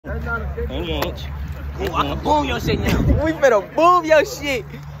Inch. Oh, I can boom your shit now. We finna boom your shit.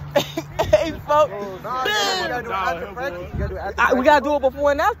 Hey, folks. We gotta do it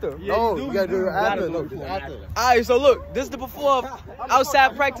before and after. No, you gotta do it after. No, after. All right, so look, this is the before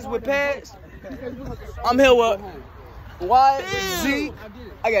outside practice with pads. I'm here with Y, Z.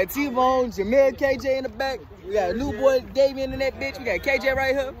 I got T-Bone, Jameer, KJ in the back. We got a new boy, Davian in that bitch. We got KJ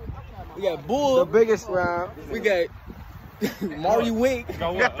right here. We got Bull. The biggest round. We got Mari Wink. We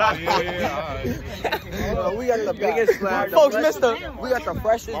got the biggest round. Folks, mister. We got the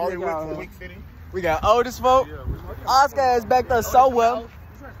freshest nigga out here. We got oldest folk. Oscar is backed up so well.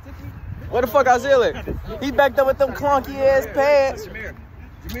 Where the fuck Isaiah at? He backed up with them clunky ass pads.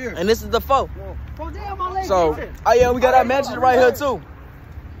 And this is the foe. So, oh yeah, we got our manager right here too.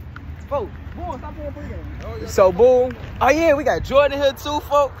 So, boom. Oh yeah, we got Jordan here too,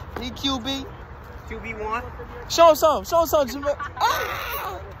 folk. He QB. QB1. Show him some, Jameer.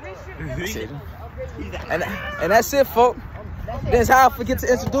 Ah! And that's it, folk. That's how I forget to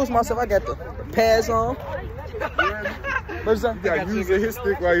introduce myself. I got the pads on. What's up? You got using his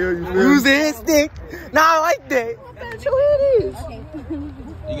stick right here. You feel Using his stick. Nah, I like that. That's who it is.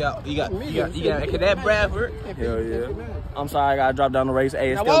 You got Cadet Bradford. Hell yeah. I'm sorry, I gotta drop down the race.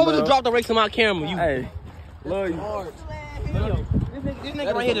 Hey, Now, why would you drop the race on my camera? You, hey, love you. this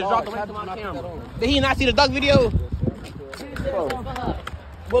nigga right here just dropped the race on my camera. Did he not see the duck video?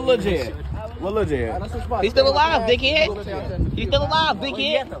 What legit? What legit? He's still alive, dickhead. He's still alive,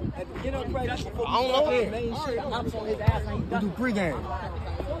 dickhead. I don't know. We do pregame.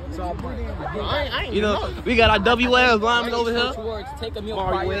 You know, we got our WL lineman over here.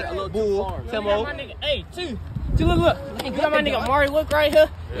 Mari Wick, Bull, Timo. Hey, two, look. We got my nigga Mari Wick right here.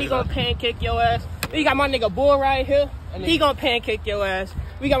 He gonna pancake your ass. We got my nigga Bull right here. He gonna pancake your ass.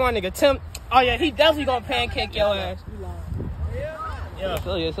 We got my nigga Tim. Oh yeah, he definitely gonna pancake your ass. Yes,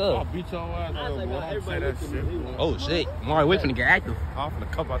 sir, yes, sir. I'll beat your ass. Say that shit. Oh shit, Mari Wick finna get active. I'm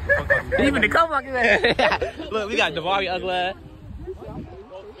finna come out the fuck out. He finna come out there. Look, we got Davari Ugly.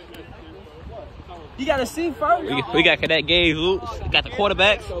 You gotta see first. We got Cadet Gabe Loops. We got the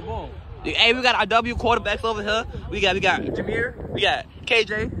quarterbacks. Hey, we got our W quarterbacks over here. We got Jameer. We got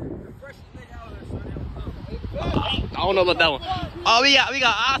KJ. I don't know about that one. Oh, we got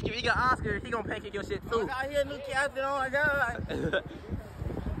Oscar. We got Oscar. He gonna pancake your shit too. I hear new captain. Oh my god.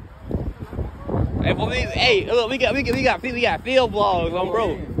 Hey, but look, we got field vlogs on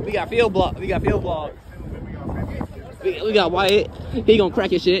bro. We got field vlogs. We got Wyatt. He gonna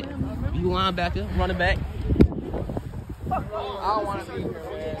crack your shit. You linebacker, running back. I don't want to be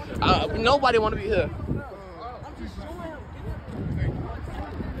here. Nobody want to be here.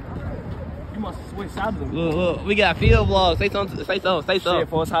 You must switch sides of them. Look, we got field vlogs. Say something. Shit,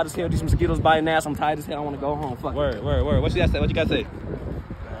 for it's hot as hell. Do some mosquitoes biting ass. I'm tired as hell. I want to go home. Fuck. Word. What you gotta say? What you gotta say?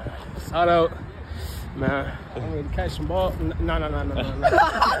 Shout out, man. I'm ready to catch some ball. No. Hey,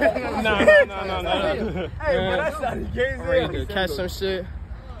 but that sounded crazy. I'm ready to catch some shit,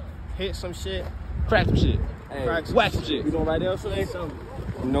 hit some shit, Crack some shit. Hey, Whack some shit. we doing right there today?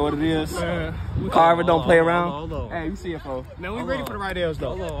 You know what it is. man. Carver don't play around. Hold on. Hey, you see it, folks. Man, we ready for the right L's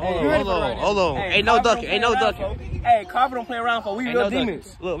though. Hold on. Hey, Ain't no Carver ducking. don't Ain't no play around, ducking. folks. Hey, Carver don't play around for we Ain't real no ducking.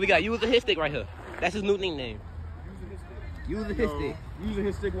 demons. Look, we got Use a His Stick right here. That's his new nickname. Use a His Stick. Using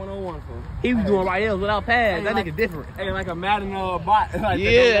his stick 101, folks. He was doing right L's without pads. That nigga different. Hey, like a Madden bot. Like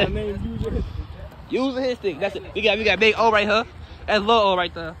Yeah. that name, Use a His Stick. That's it. We got Big O right here. That's little O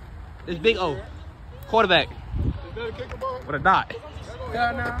right there. This Big O. Quarterback. With a dot.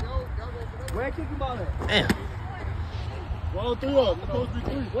 Where kick the ball at? Damn. 103 up. It's supposed to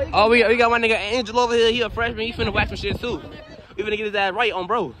be 3. Oh, we got my nigga Angel over here. He a freshman. He finna whack some shit too. We finna get his ass right on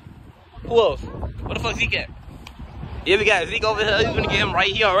bro. Who else? What the fuck Zeke at? Yeah, we got Zeke over here. We finna get him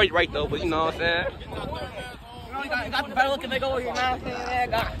right. He already right though, but you know what I'm saying? You got the better looking nigga over here, man.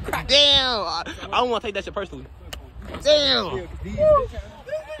 Damn. I don't wanna take that shit personally. Damn.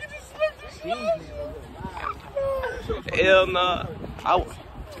 Hell nah.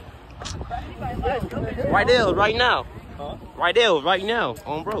 Right there, right now. Huh? Right there, right now,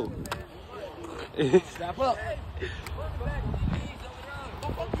 on bro. Step up.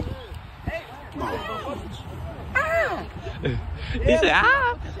 He said,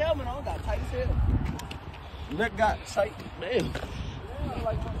 ah. His helmet on got tight as hell. Neck got tight. Damn.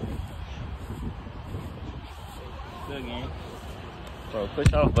 Good game. Bro,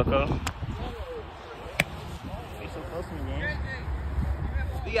 push off, bucko.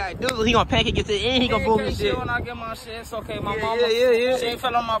 He gotta do. He gonna pack it, get to the end. He gonna boom his shit. When I get my shit, it's okay. My Yeah, mama, yeah. she ain't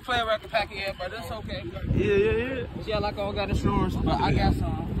fell on my player record packet yet, but it's okay. Yeah. She like I don't got insurance, but I got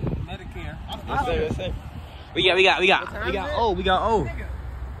some Medicare. We got O.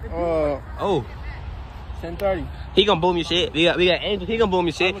 Oh. 10:30. He gonna boom your shit. We got Angel. He gonna boom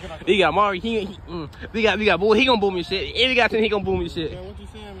your shit. We got Mari. We got Boy. He gonna boom your shit. If we got 10, he gonna boom your shit. Man, what you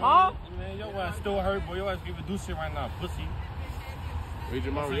saying, man? Huh? Man, your ass still hurt, boy. Your ass give a do shit right now, pussy. Wait,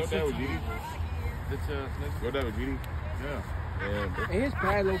 Jamari, your dad with GD? Your dad with GD? Yeah. Yeah, bro. Hey, his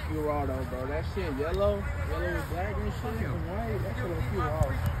pad look feel raw though, bro. That shit yellow with black and shit and white. That shit look feel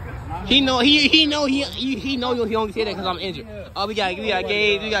raw. He know he only say that because I'm injured. Oh, we got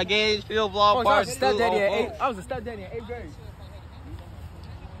Gage, field vlog, I was a stepdaddy in 8th grade.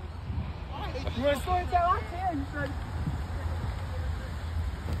 You want a story tell? I tell you, son.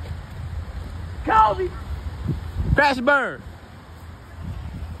 Kobe. Crash burn.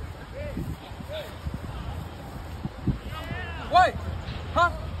 What?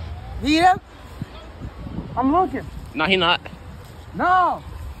 Huh? He here? I'm looking. No, he not. No.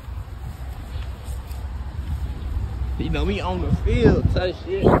 You know me on the field, type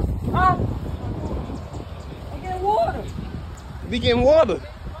shit. Huh? I'm getting water. We getting water.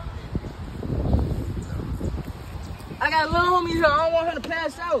 I got a little homie here. I don't want her to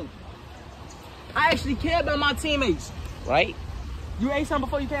pass out. I actually care about my teammates. Right? You ate something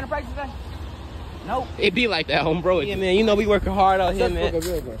before you came to practice today? Nope. It be like that, bro. Yeah, man. You know we working hard out here, man.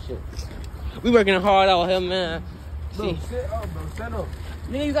 We working hard out here, man. Bro, sit up, bro. Stand up.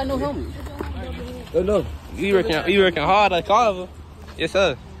 Nigga, you got no helmet. No. We working hard at Carver. Yes,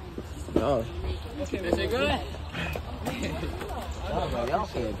 sir. No. Is it good? Y'all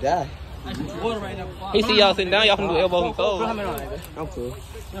finna die. Water right now. He see y'all sitting down, y'all can do elbows and toes. I'm cool.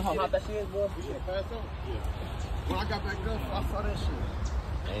 When I got back up, I saw that shit.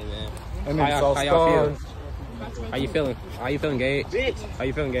 Hey, man. And How y'all feel? How you feeling? How you feeling, Gage? How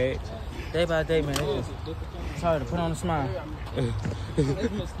you feeling, Gage? Day by day, man. It's hard to put on a smile.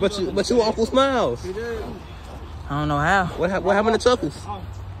 but you Uncle Smiles. I don't know how. What happened to Chuckles?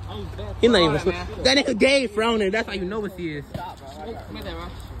 He not even. That nigga Gage frowning. That's how you know what he is.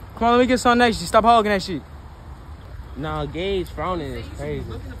 Come on, let me get some next. Stop hogging that shit. Nah, Gage frowning is crazy.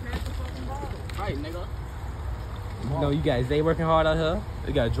 You know, you got Zay working hard out here.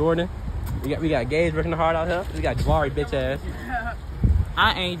 We got Jordan. We got Gage working hard out here. We got Jabari, bitch ass.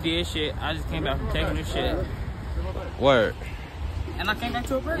 I ain't did shit. I just came back from taking this shit. Word. And I came back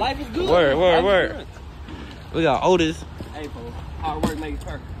to a break. Life is good. Word. We got Otis. Hey, fool. Hard work makes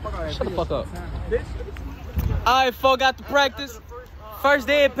perfect. Shut the fuck up. Alright, folk, got to practice. First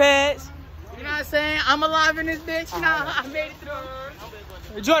day of pads. You know what I'm saying? I'm alive in this bitch. You know, I made it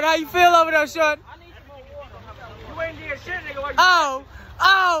through. Jordan, how you feel over there, Jordan? You ain't did shit, nigga.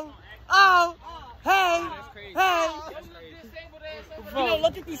 Hey. You know,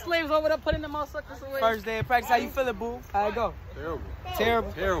 look at these slaves over there putting them motherfuckers away. First day of practice, how you feeling, boo? How it go?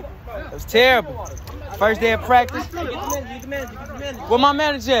 Terrible. It was terrible. First day of practice. Where my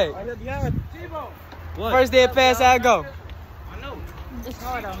manager at? What? First day of pass, how it go? I know. It's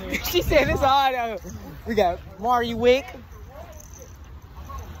hard out here. She said it's hard out here. We got Mari Wick.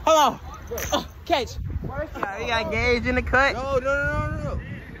 Hold on. Oh, catch. We got Gage in the cut. No.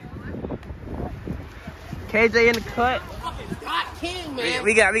 KJ in the cut.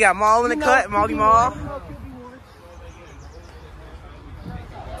 We got Maul in the cut. Maul.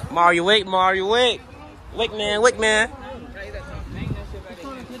 Mario Wick. Wick man.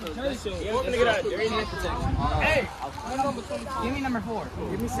 Hey, give me number 4.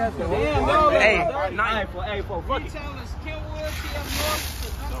 Give me 7. Hey,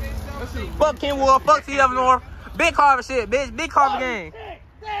 fuck Kenwood, fuck TF North. Big Carver shit, bitch. Big Carver gang.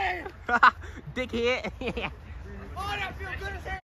 Dickhead.